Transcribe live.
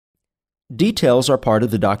Details are part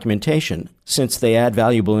of the documentation, since they add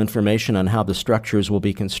valuable information on how the structures will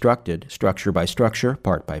be constructed, structure by structure,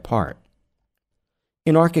 part by part.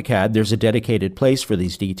 In ARCHICAD, there's a dedicated place for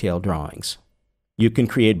these detailed drawings. You can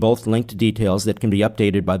create both linked details that can be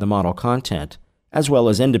updated by the model content, as well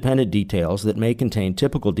as independent details that may contain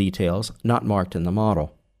typical details not marked in the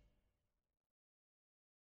model.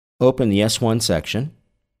 Open the S1 section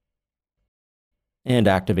and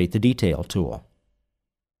activate the Detail tool.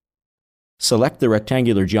 Select the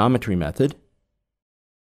rectangular geometry method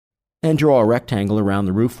and draw a rectangle around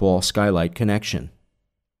the roof wall skylight connection.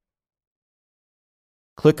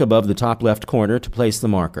 Click above the top left corner to place the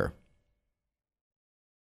marker.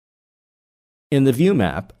 In the View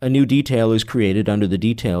map, a new detail is created under the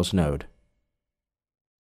Details node.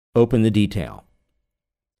 Open the detail.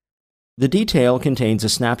 The detail contains a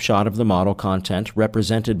snapshot of the model content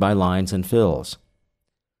represented by lines and fills.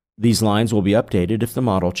 These lines will be updated if the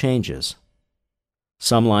model changes.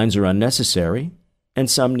 Some lines are unnecessary, and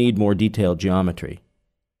some need more detailed geometry.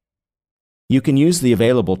 You can use the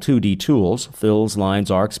available 2D tools, fills, lines,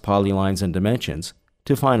 arcs, polylines, and dimensions,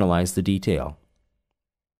 to finalize the detail.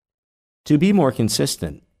 To be more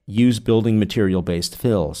consistent, use building material-based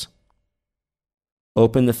fills.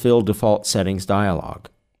 Open the Fill Default Settings dialog.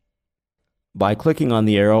 By clicking on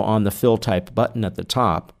the arrow on the Fill Type button at the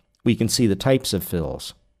top, we can see the types of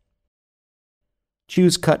fills.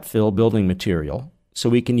 Choose Cut Fill Building Material, so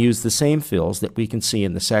we can use the same fills that we can see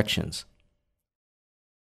in the sections.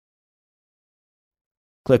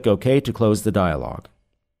 Click OK to close the dialog.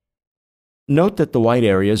 Note that the white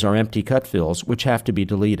areas are empty cut fills which have to be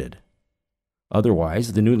deleted.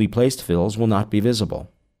 Otherwise, the newly placed fills will not be visible.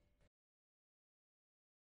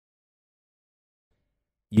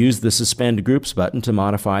 Use the Suspend Groups button to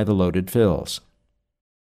modify the loaded fills.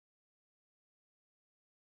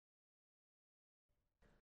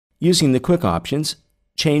 Using the quick options,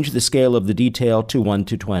 change the scale of the detail to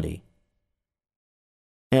 1:20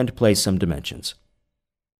 and place some dimensions.